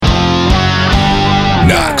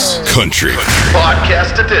Knox Country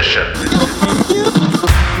Podcast Edition.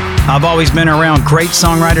 I've always been around great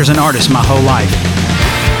songwriters and artists my whole life.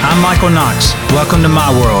 I'm Michael Knox. Welcome to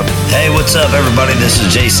my world. Hey, what's up, everybody? This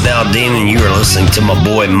is Jason Aldean, and you are listening to my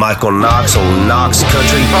boy Michael Knox on Knox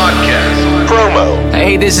Country Podcast Promo.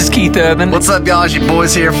 Hey, this is Keith Urban. What's up, guys? Your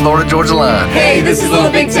boys here, Florida Georgia Line. Hey, this is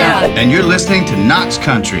Little Big Town. And you're listening to Knox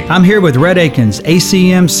Country. I'm here with Rhett Akins,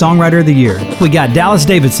 ACM Songwriter of the Year. We got Dallas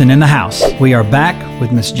Davidson in the house. We are back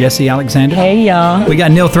with Miss Jessie Alexander. Hey, y'all. We got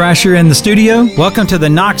Neil Thrasher in the studio. Welcome to the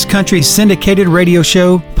Knox Country Syndicated Radio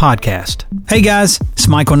Show podcast. Hey, guys. It's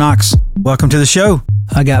Michael Knox. Welcome to the show.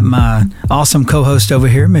 I got my awesome co-host over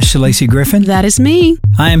here, Miss Shalacy Griffin. That is me.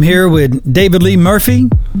 I am here with David Lee Murphy,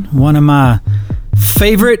 one of my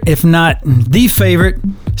favorite, if not the favorite,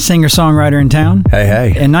 singer-songwriter in town. Hey, hey.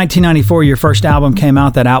 In 1994, your first album came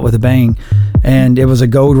out, that Out With a Bang, and it was a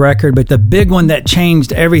gold record. But the big one that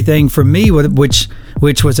changed everything for me, which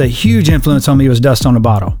was a huge influence on me, was Dust on a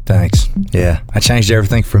Bottle. Thanks. Yeah, I changed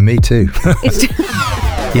everything for me, too.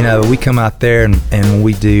 You know, we come out there and when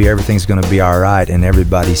we do Everything's Gonna Be Alright, and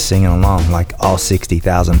everybody's singing along, like all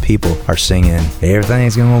 60,000 people are singing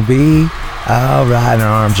Everything's Gonna Be Alright, and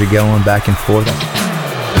our arms are going back and forth.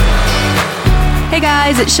 Hey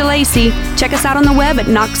guys, it's Shalacy. Check us out on the web at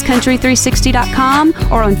knoxcountry360.com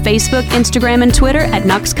or on Facebook, Instagram, and Twitter at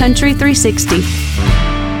knoxcountry360.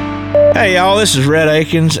 Hey y'all, this is Rhett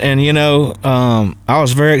Akins, and you know, I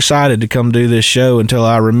was very excited to come do this show until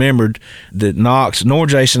I remembered that Knox nor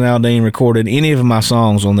Jason Aldean recorded any of my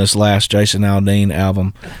songs on this last Jason Aldean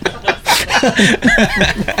album.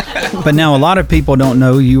 But now a lot of people don't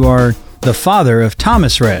know you are the father of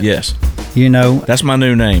Thomas Rhett. Yes. You know, that's my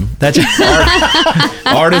new name. That's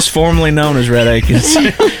artist formerly known as Rhett Akins.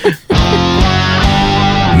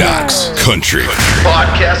 Knox Country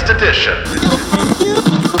Podcast Edition.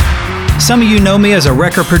 Some of you know me as a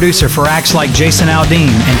record producer for acts like Jason Aldean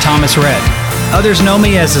and Thomas Rhett. Others know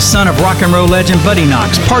me as the son of rock and roll legend Buddy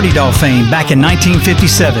Knox, Party Doll fame back in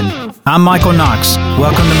 1957. I'm Michael Knox.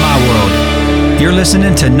 Welcome to my world. You're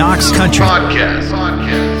listening to Knox Country Podcast.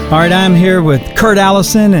 All right, I'm here with Kurt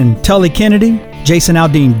Allison and Tully Kennedy. Jason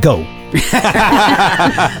Aldean, go.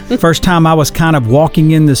 First time I was kind of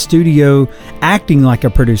walking in the studio acting like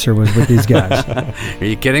a producer was with these guys. Are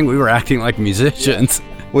you kidding? We were acting like musicians.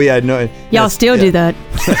 We had no... Y'all still do that.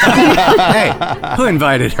 Hey, who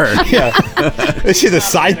invited her? Yeah. Is she the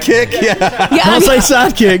sidekick? Yeah. Don't say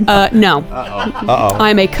sidekick. No. Uh-oh.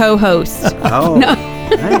 I'm a co-host. Oh. No.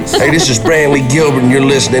 Nice. Hey, this is Brantley Gilbert, and you're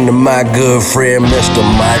listening to my good friend, Mr.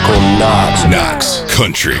 Michael Knox. Knox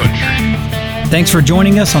Country. Thanks for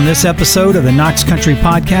joining us on this episode of the Knox Country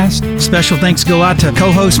Podcast. Special thanks go out to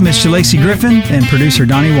co-host Miss Shalacy Griffin and producer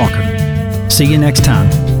Donnie Walker. See you next time.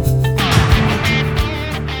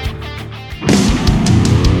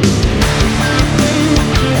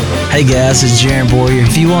 Hey guys, it's Jaron Boyer.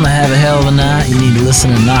 If you want to have a hell of a night, you need to listen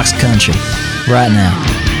to Knox Country right now.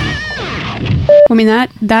 I mean,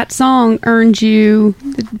 that song earned you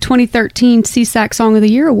the 2013 CSAC Song of the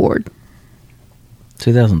Year award.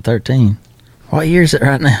 2013. What year is it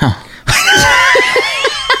right now?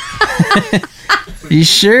 You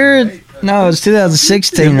sure? No, it's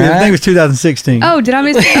 2016, right? I think it was 2016. Oh, did I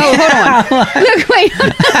miss? Oh, hold on. Look, wait.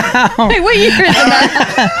 Wait, what year is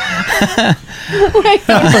that?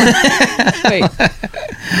 Wait.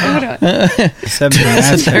 Hold on.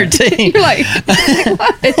 13. You're like,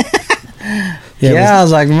 what? Yeah, I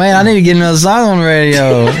was like, man, I need to get another song on the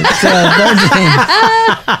radio. 2013.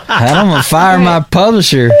 I'm going to fire my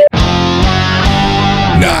publisher.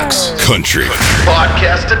 Knox Country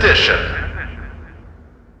Podcast Edition.